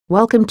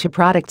Welcome to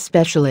Product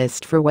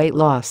Specialist for Weight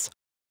Loss.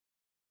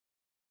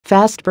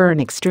 Fast Burn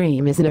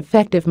Extreme is an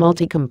effective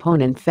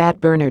multi-component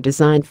fat burner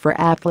designed for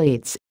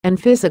athletes and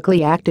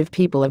physically active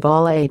people of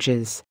all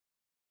ages.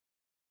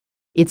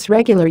 Its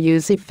regular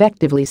use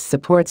effectively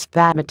supports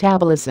fat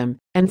metabolism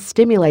and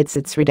stimulates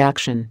its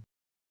reduction.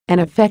 An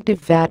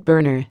effective fat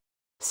burner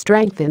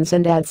strengthens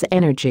and adds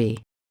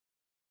energy.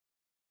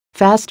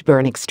 Fast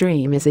Burn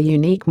Extreme is a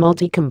unique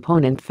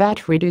multi-component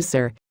fat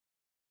reducer.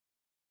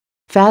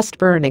 Fast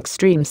Burn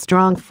Extreme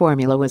Strong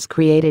formula was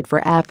created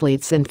for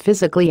athletes and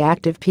physically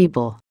active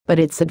people, but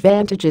its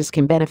advantages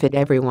can benefit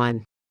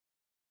everyone,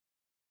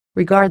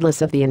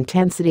 regardless of the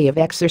intensity of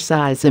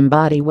exercise and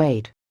body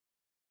weight.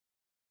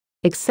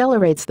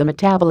 Accelerates the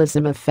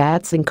metabolism of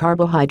fats and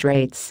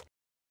carbohydrates.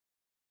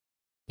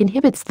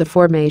 Inhibits the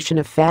formation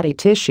of fatty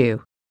tissue.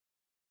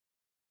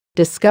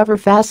 Discover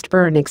Fast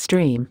Burn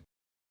Extreme.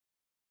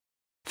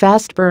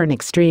 Fast Burn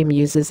Extreme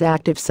uses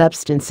active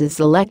substances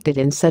selected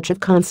in such a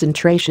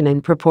concentration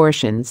and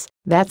proportions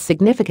that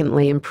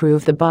significantly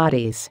improve the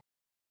body's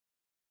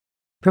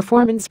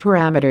performance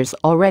parameters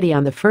already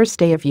on the first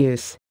day of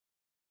use.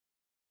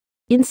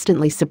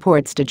 Instantly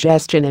supports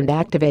digestion and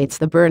activates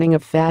the burning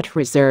of fat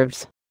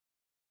reserves.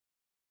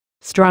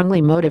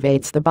 Strongly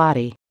motivates the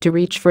body to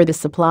reach for the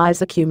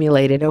supplies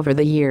accumulated over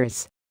the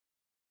years.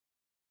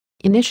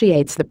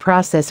 Initiates the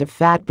process of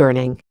fat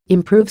burning,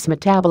 improves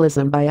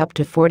metabolism by up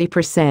to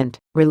 40%,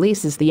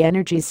 releases the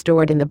energy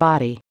stored in the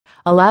body,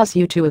 allows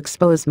you to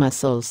expose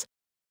muscles.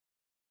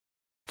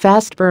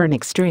 Fast Burn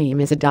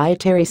Extreme is a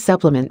dietary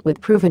supplement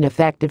with proven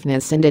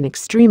effectiveness and an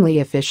extremely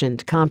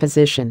efficient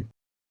composition.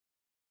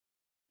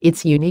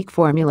 Its unique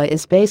formula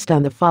is based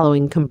on the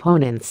following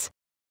components.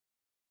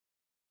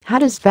 How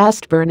does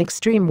Fast Burn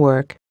Extreme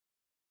work?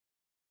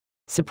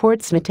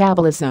 Supports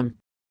metabolism.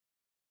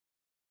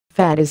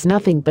 Fat is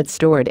nothing but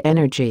stored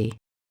energy.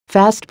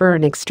 Fast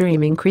Burn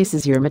Extreme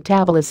increases your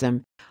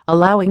metabolism,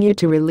 allowing you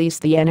to release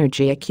the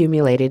energy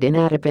accumulated in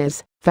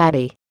adipose,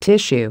 fatty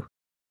tissue.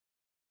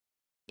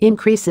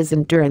 Increases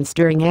endurance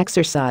during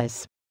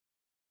exercise.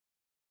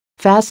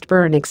 Fast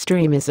Burn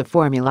Extreme is a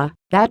formula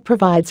that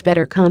provides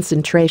better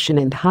concentration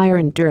and higher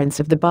endurance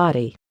of the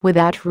body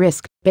without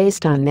risk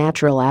based on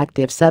natural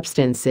active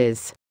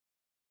substances.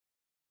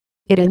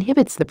 It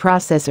inhibits the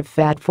process of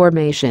fat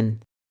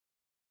formation.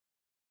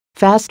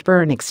 Fast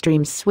Burn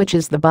Extreme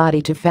switches the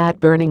body to fat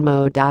burning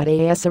mode.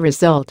 As a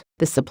result,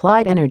 the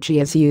supplied energy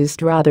is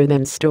used rather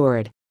than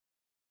stored.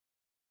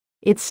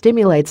 It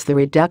stimulates the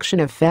reduction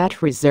of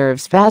fat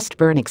reserves. Fast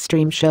Burn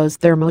Extreme shows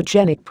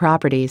thermogenic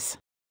properties,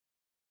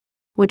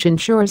 which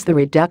ensures the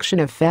reduction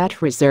of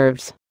fat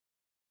reserves.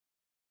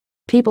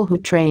 People who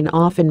train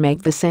often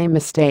make the same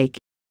mistake.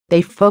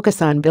 They focus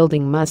on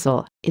building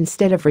muscle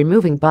instead of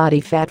removing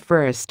body fat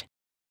first.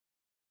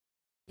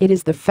 It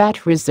is the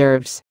fat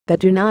reserves that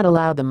do not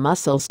allow the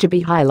muscles to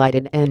be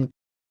highlighted, and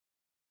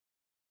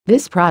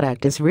this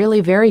product is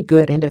really very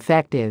good and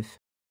effective.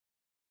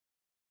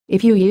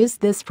 If you use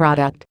this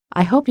product,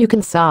 I hope you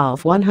can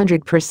solve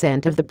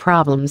 100% of the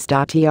problems.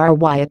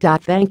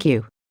 Thank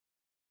you.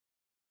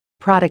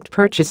 Product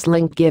purchase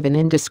link given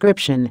in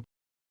description.